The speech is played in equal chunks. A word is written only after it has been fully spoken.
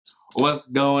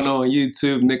What's going on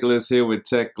YouTube? Nicholas here with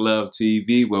Tech Love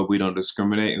TV, where we don't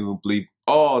discriminate and we believe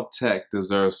all tech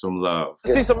deserves some love.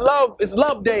 See some love. It's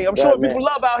love day. I'm showing people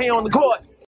love out here on the court.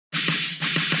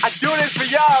 I do this for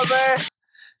y'all, man.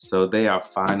 So they are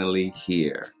finally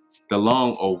here. The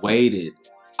long-awaited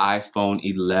iPhone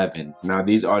 11. Now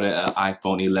these are the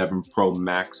iPhone 11 Pro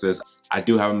Maxes. I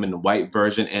do have them in the white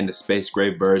version and the space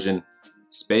gray version.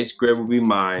 Space gray will be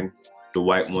mine. The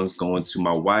white one's going to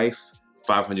my wife.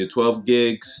 512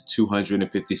 gigs,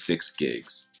 256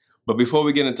 gigs. But before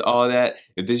we get into all that,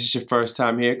 if this is your first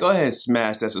time here, go ahead and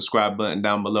smash that subscribe button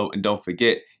down below, and don't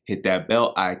forget, hit that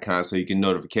bell icon so you get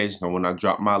notifications on when I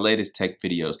drop my latest tech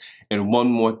videos. And one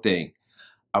more thing,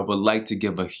 I would like to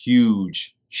give a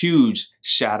huge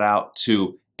shout out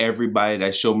to everybody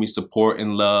that showed me support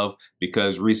and love,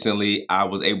 because recently I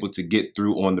was able to get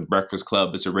through on The Breakfast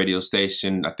Club. It's a radio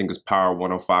station, I think it's Power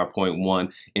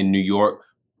 105.1 in New York.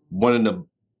 One of the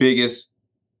biggest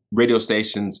radio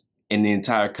stations in the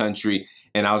entire country,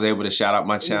 and I was able to shout out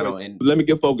my channel. And let me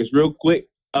get focused real quick.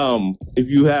 If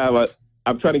you have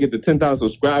I'm trying to get to 10,000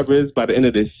 subscribers by the end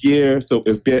of this year. So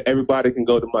if everybody can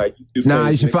go to my YouTube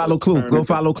page, you should follow Clue. Go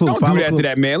follow Clue. Don't do that to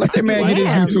that man. Let that man get his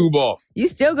YouTube off. You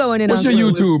still going in? What's your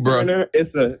YouTube, bro?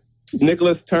 It's a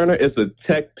Nicholas Turner. It's a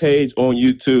tech page on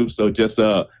YouTube. So just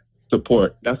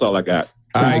support. That's all I got.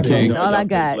 All right, King. That's all I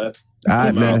got. All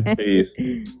right, man. Peace.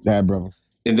 That brother.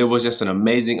 And there was just an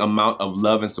amazing amount of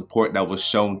love and support that was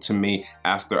shown to me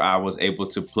after I was able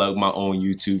to plug my own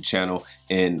YouTube channel,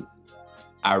 and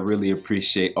I really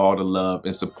appreciate all the love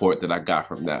and support that I got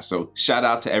from that. So shout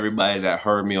out to everybody that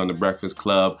heard me on The Breakfast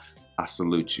Club. I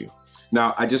salute you.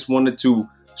 Now, I just wanted to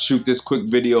shoot this quick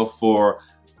video for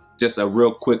just a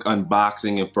real quick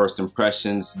unboxing and first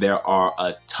impressions. There are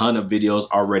a ton of videos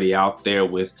already out there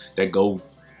that go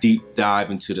deep dive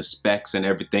into the specs and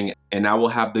everything. And I will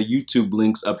have the YouTube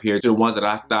links up here to the ones that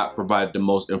I thought provided the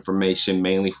most information,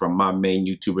 mainly from my main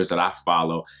YouTubers that I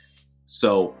follow.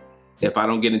 So if I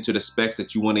don't get into the specs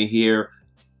that you want to hear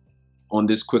on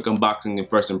this quick unboxing and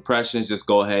first impressions, just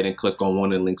go ahead and click on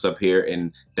one of the links up here,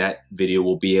 and that video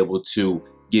will be able to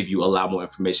give you a lot more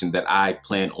information that I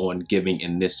plan on giving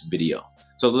in this video.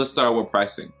 So let's start with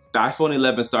pricing. The iPhone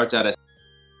 11 starts out at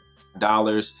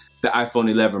 $100. The iPhone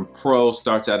 11 Pro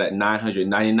starts out at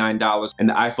 $999, and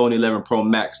the iPhone 11 Pro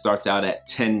Max starts out at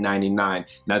 $1,099.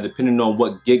 Now, depending on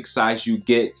what gig size you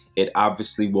get, it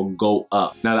obviously will go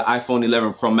up. Now, the iPhone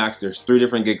 11 Pro Max, there's 3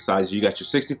 different gig sizes. You got your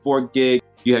 64 gig,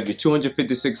 you have your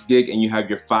 256 gig, and you have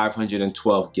your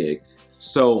 512 gig.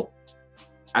 So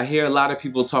I hear a lot of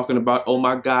people talking about, oh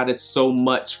my God, it's so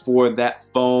much for that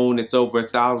phone. It's over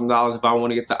 $1,000 if I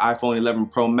want to get the iPhone 11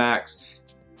 Pro Max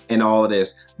and all of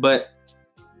this. But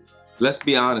let's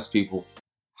be honest, people.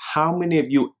 How many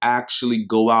of you actually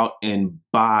go out and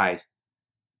buy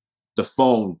the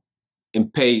phone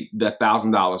and pay the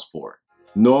 $1,000 for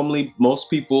it? Normally, most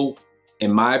people,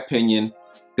 in my opinion,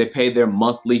 they pay their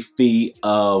monthly fee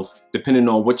of, depending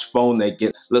on which phone they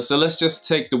get. So let's just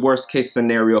take the worst case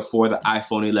scenario for the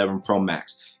iPhone 11 Pro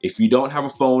Max. If you don't have a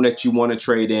phone that you want to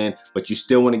trade in, but you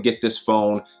still want to get this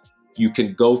phone, you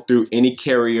can go through any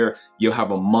carrier. You'll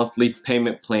have a monthly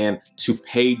payment plan to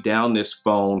pay down this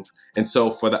phone. And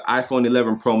so for the iPhone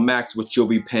 11 Pro Max, which you'll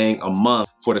be paying a month,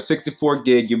 for the 64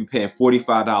 gig, you'll be paying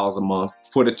 $45 a month.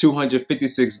 For the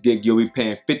 256 gig, you'll be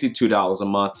paying $52 a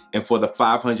month. And for the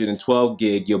 512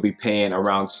 gig, you'll be paying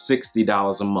around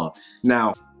 $60 a month.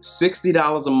 Now,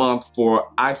 $60 a month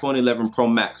for iPhone 11 Pro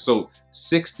Max. So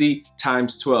 60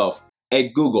 times 12. Hey,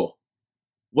 Google,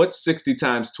 what's 60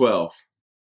 times 12?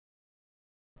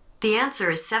 The answer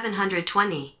is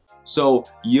 720. So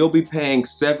you'll be paying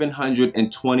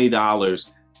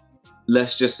 $720.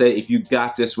 Let's just say if you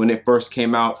got this when it first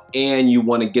came out and you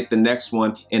want to get the next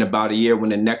one in about a year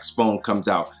when the next phone comes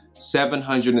out.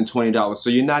 $720. So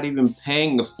you're not even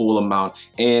paying the full amount,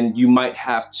 and you might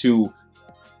have to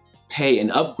pay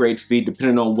an upgrade fee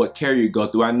depending on what carrier you go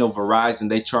through. I know Verizon,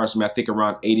 they charge me I think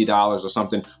around $80 or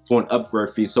something for an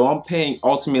upgrade fee. So I'm paying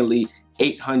ultimately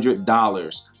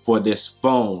 $800 for this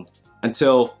phone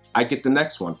until I get the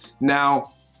next one.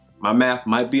 Now, my math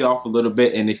might be off a little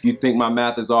bit, and if you think my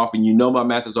math is off and you know my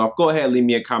math is off, go ahead and leave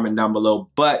me a comment down below.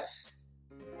 But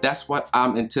that's what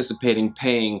I'm anticipating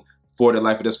paying for the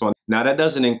life of this phone. Now, that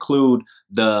doesn't include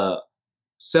the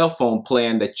cell phone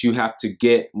plan that you have to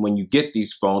get when you get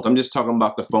these phones. I'm just talking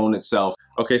about the phone itself.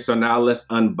 Okay, so now let's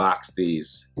unbox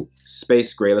these.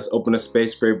 Space gray. Let's open the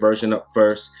space gray version up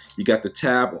first. You got the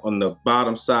tab on the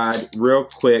bottom side. Real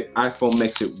quick, iPhone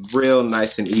makes it real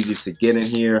nice and easy to get in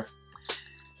here.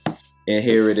 And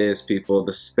here it is, people,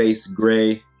 the space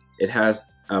gray. It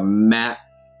has a matte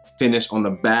finish on the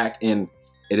back, and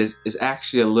it's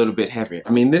actually a little bit heavier.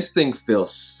 I mean, this thing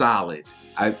feels solid.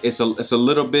 It's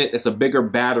a bigger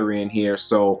battery in here,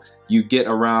 so you get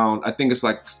around, I think it's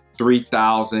like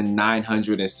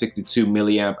 3,962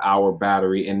 milliamp hour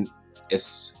battery, and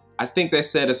I think they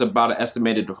said it's about an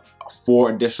estimated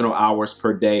 4 additional hours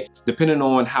per day, depending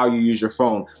on how you use your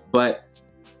phone. But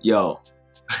yo,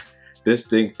 this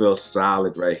thing feels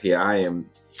solid right here. I am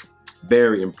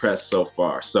very impressed so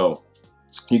far. So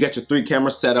you got your 3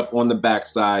 camera setup on the back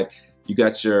side. You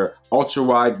got your ultra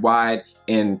wide,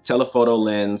 and telephoto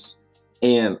lens.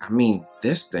 And I mean,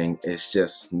 this thing is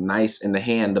just nice in the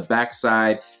hand. The back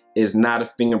side is not a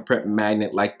fingerprint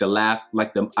magnet like the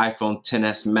iPhone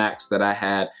XS Max that I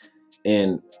had.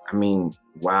 And I mean,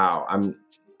 wow,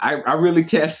 I really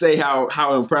can't say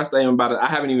how impressed I am about it. I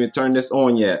haven't even turned this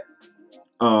on yet.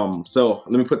 So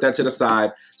let me put that to the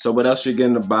side. So what else you get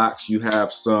in the box? You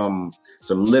have some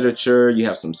literature, you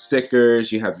have some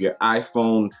stickers, you have your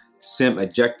iPhone SIM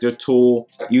ejector tool.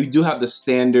 You do have the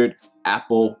standard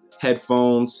Apple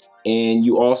headphones, and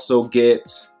you also get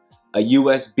a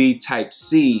USB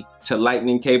Type-C to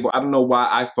Lightning cable. I don't know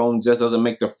why iPhone just doesn't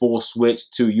make the full switch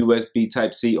to USB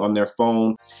Type-C on their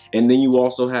phone. And then you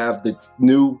also have the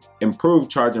new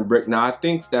improved charging brick. Now I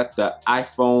think that the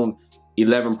iPhone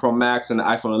 11 Pro Max and the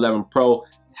iPhone 11 Pro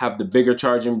have the bigger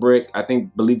charging brick.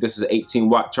 Believe this is an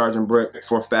 18-watt charging brick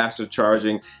for faster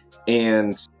charging.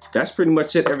 And that's pretty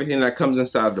much it, everything that comes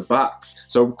inside of the box.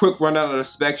 So quick rundown of the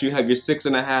specs. You have your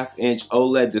 6.5-inch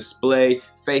OLED display,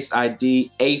 Face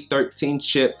ID, A13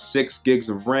 chip, 6 gigs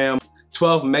of RAM,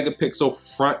 12 megapixel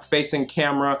front facing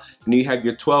camera, and you have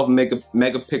your 12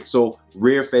 megapixel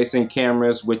rear facing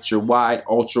cameras with your wide,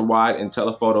 ultra wide, and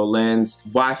telephoto lens,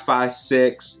 Wi-Fi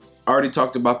 6. I already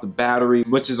talked about the battery,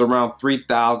 which is around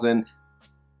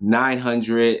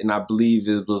 3,900, and I believe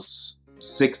it was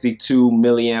 62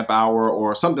 milliamp hour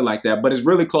or something like that, but it's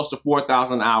really close to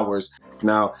 4,000 hours.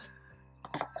 Now,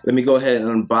 let me go ahead and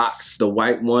unbox the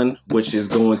white one, which is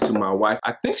going to my wife.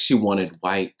 I think she wanted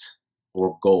white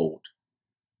or gold.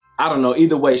 I don't know,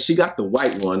 either way, she got the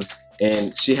white one,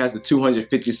 and she has the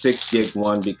 256 gig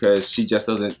one because she just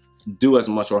doesn't do as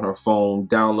much on her phone,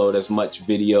 download as much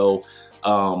video,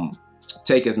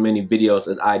 take as many videos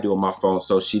as I do on my phone,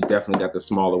 so she definitely got the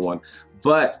smaller one.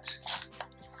 But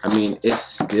I mean, it's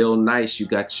still nice. You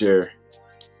got your,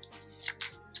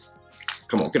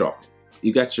 come on, get off.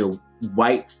 You got your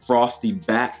white frosty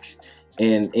back,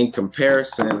 and in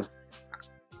comparison,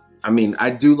 I mean, I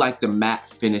do like the matte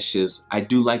finishes. I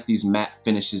do like these matte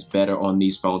finishes better on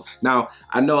these phones. Now,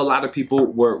 I know a lot of people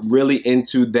were really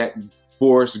into that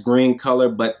forest green color,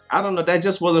 but I don't know, that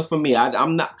just wasn't for me.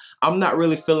 I'm not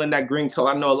really feeling that green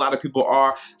color. I know a lot of people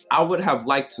are. I would have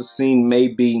liked to seen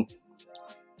maybe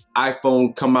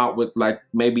iPhone come out with like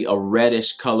maybe a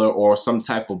reddish color or some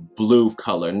type of blue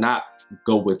color, not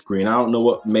go with green. I don't know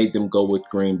what made them go with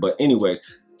green, but anyways,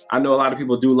 I know a lot of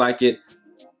people do like it.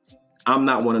 I'm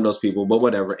not one of those people, but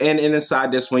whatever. And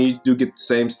inside this one, you do get the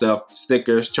same stuff: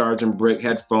 stickers, charging brick,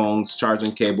 headphones,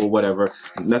 charging cable, whatever.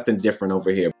 Nothing different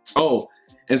over here. Oh,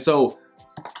 and so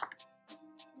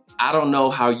I don't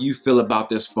know how you feel about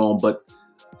this phone, but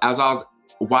as I was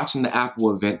watching the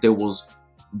Apple event, there was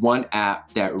one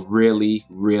app that really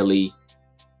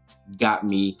got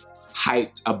me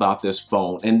hyped about this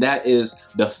phone, and that is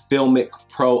the FiLMiC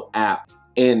Pro app.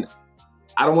 And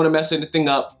I don't want to mess anything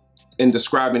up in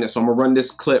describing it, so I'm gonna run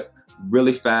this clip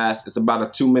really fast. It's about a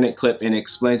 2-minute clip, and it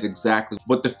explains exactly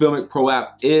what the FiLMiC Pro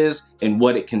app is and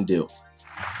what it can do.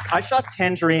 I shot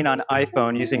Tangerine on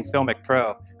iPhone using FiLMiC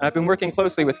Pro, and I've been working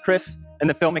closely with Chris and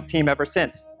the FiLMiC team ever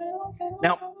since.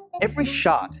 Now, every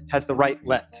shot has the right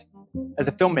lens. As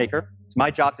a filmmaker, it's my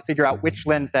job to figure out which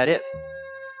lens that is.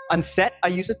 On set, I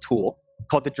use a tool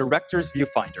called the Director's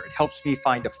Viewfinder. It helps me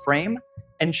find a frame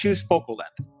and choose focal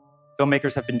length.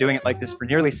 Filmmakers have been doing it like this for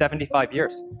nearly 75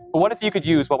 years. But what if you could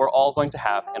use what we're all going to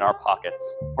have in our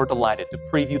pockets? We're delighted to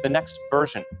preview the next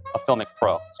version of FiLMiC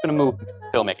Pro. It's going to move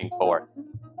filmmaking forward.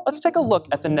 Let's take a look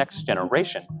at the next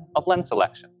generation of lens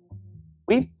selection.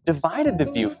 We've divided the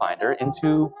viewfinder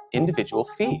into individual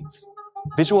feeds,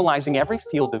 visualizing every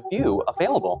field of view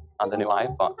available on the new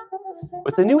iPhone.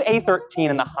 With the new A13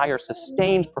 and the higher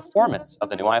sustained performance of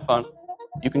the new iPhone,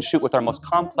 you can shoot with our most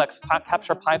complex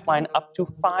capture pipeline up to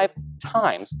 5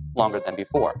 times longer than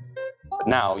before. But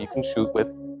now you can shoot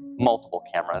with multiple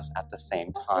cameras at the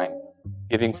same time,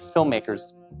 giving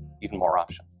filmmakers even more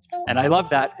options. And I love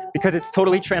that because it's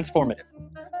totally transformative.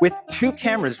 With 2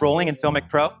 cameras rolling in FiLMiC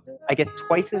Pro, I get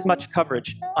twice as much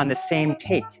coverage on the same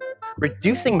take.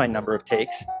 reducing my number of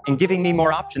takes and giving me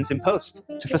more options in post.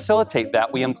 To facilitate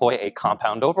that, we employ a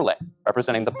compound overlay,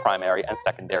 representing the primary and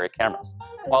secondary cameras.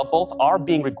 While both are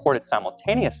being recorded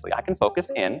simultaneously, I can focus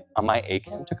in on my A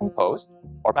cam to compose,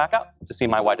 or back out to see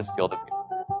my widest field of view.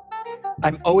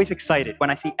 I'm always excited when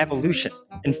I see evolution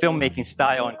in filmmaking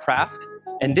style and craft,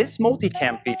 and this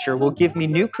multicam feature will give me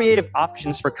new creative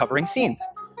options for covering scenes,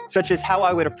 such as how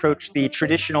I would approach the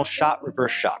traditional shot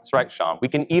reverse shot. That's right, Sean. We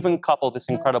can even couple this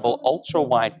incredible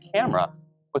ultra-wide camera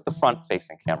with the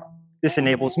front-facing camera. This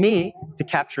enables me to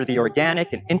capture the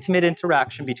organic and intimate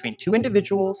interaction between two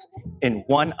individuals in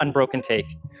one unbroken take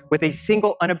with a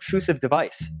single unobtrusive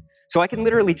device. So I can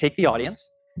literally take the audience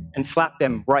and slap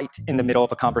them right in the middle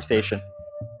of a conversation.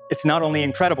 It's not only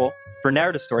incredible for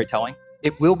narrative storytelling,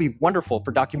 it will be wonderful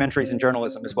for documentaries and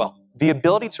journalism as well. The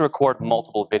ability to record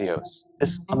multiple videos,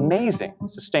 this amazing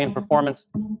sustained performance,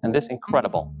 and this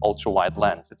incredible ultra-wide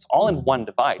lens, it's all in one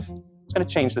device. It's going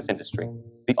to change this industry.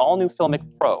 The all-new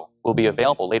FiLMiC Pro will be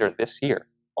available later this year,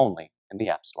 only in the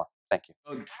App Store. Thank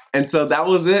you. And so that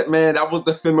was it, man. That was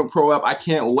the FiLMiC Pro app. I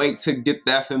can't wait to get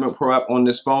that FiLMiC Pro app on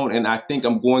this phone, and I think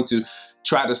I'm going to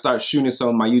try to start shooting some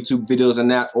of my YouTube videos and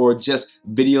that, or just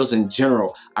videos in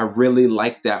general. I really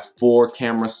like that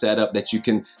 4-camera setup that you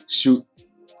can shoot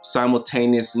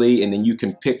simultaneously, and then you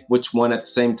can pick which one at the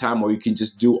same time, or you can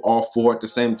just do all 4 at the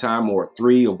same time, or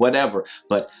 3 or whatever.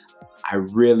 But I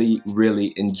really,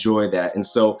 really enjoy that. And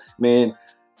so, man,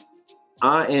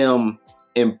 I am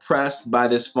impressed by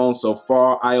this phone so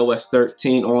far. iOS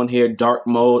 13 on here, dark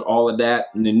mode, all of that,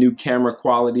 and the new camera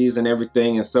qualities and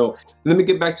everything. And so let me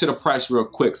get back to the price real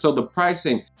quick. So the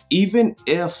pricing, even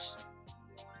if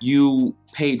you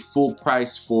paid full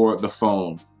price for the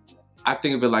phone, I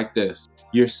think of it like this.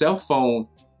 Your cell phone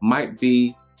might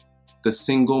be the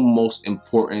single most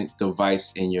important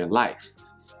device in your life.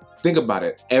 Think about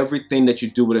it. Everything that you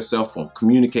do with a cell phone,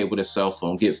 communicate with a cell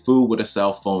phone, get food with a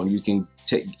cell phone, you can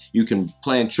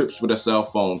plan trips with a cell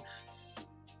phone,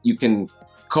 you can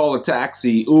call a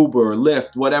taxi, Uber,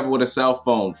 Lyft, whatever with a cell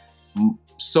phone.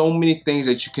 So many things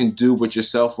that you can do with your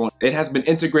cell phone. It has been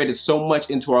integrated so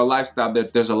much into our lifestyle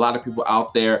that there's a lot of people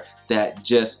out there that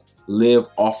just live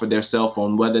off of their cell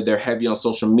phone, whether they're heavy on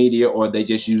social media or they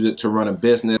just use it to run a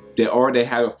business, or they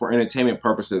have it for entertainment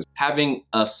purposes. Having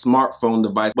a smartphone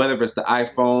device, whether it's the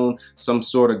iPhone, some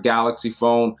sort of Galaxy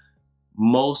phone,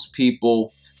 most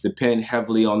people depend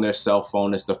heavily on their cell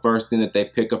phone. It's the first thing that they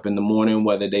pick up in the morning,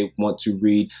 whether they want to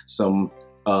read some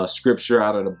scripture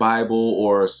out of the Bible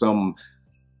or some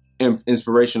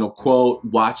inspirational quote,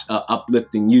 watch an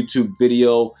uplifting YouTube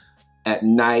video at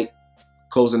night,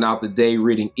 closing out the day,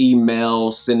 reading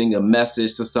emails, sending a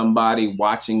message to somebody,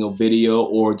 watching a video,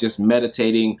 or just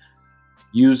meditating,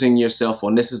 using your cell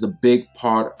phone. This is a big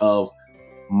part of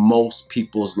most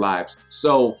people's lives.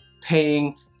 So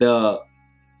paying the,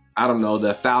 I don't know,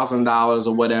 the $1,000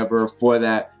 or whatever for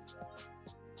that,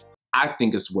 I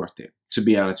think it's worth it. To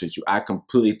be honest with you, I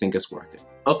completely think it's worth it.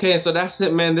 Okay, so that's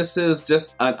it, man. This is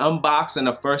just an unboxing,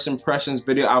 a first impressions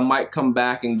video. I might come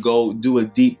back and go do a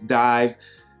deep dive,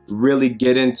 really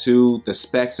get into the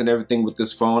specs and everything with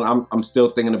this phone. I'm still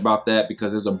thinking about that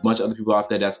because there's a bunch of other people out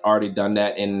there that's already done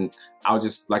that, and I'll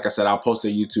just, like I said, I'll post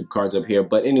their YouTube cards up here.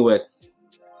 But anyways,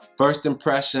 first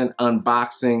impression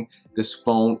unboxing, this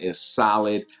phone is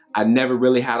solid. I never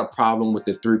really had a problem with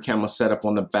the 3-camera setup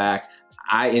on the back.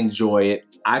 I enjoy it.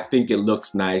 I think it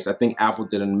looks nice. I think Apple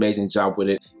did an amazing job with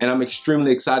it, and I'm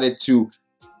extremely excited to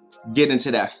get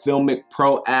into that FiLMiC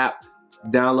Pro app.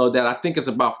 Download that. I think it's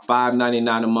about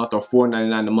 $5.99 a month or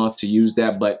 $4.99 a month to use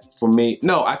that, but for me,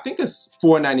 no, I think it's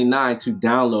 $4.99 to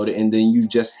download it and then you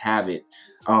just have it.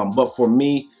 But for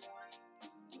me,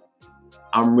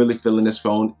 I'm really feeling this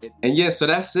phone. And yeah, so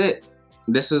that's it.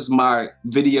 This is my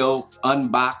video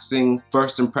unboxing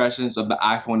first impressions of the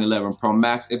iPhone 11 Pro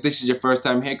Max. If this is your first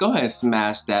time here, go ahead and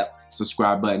smash that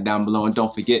subscribe button down below, and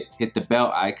don't forget, hit the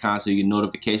bell icon so you get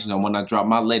notifications on when I drop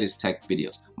my latest tech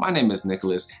videos. My name is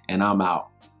Nicholas, and I'm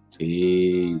out.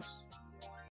 Peace.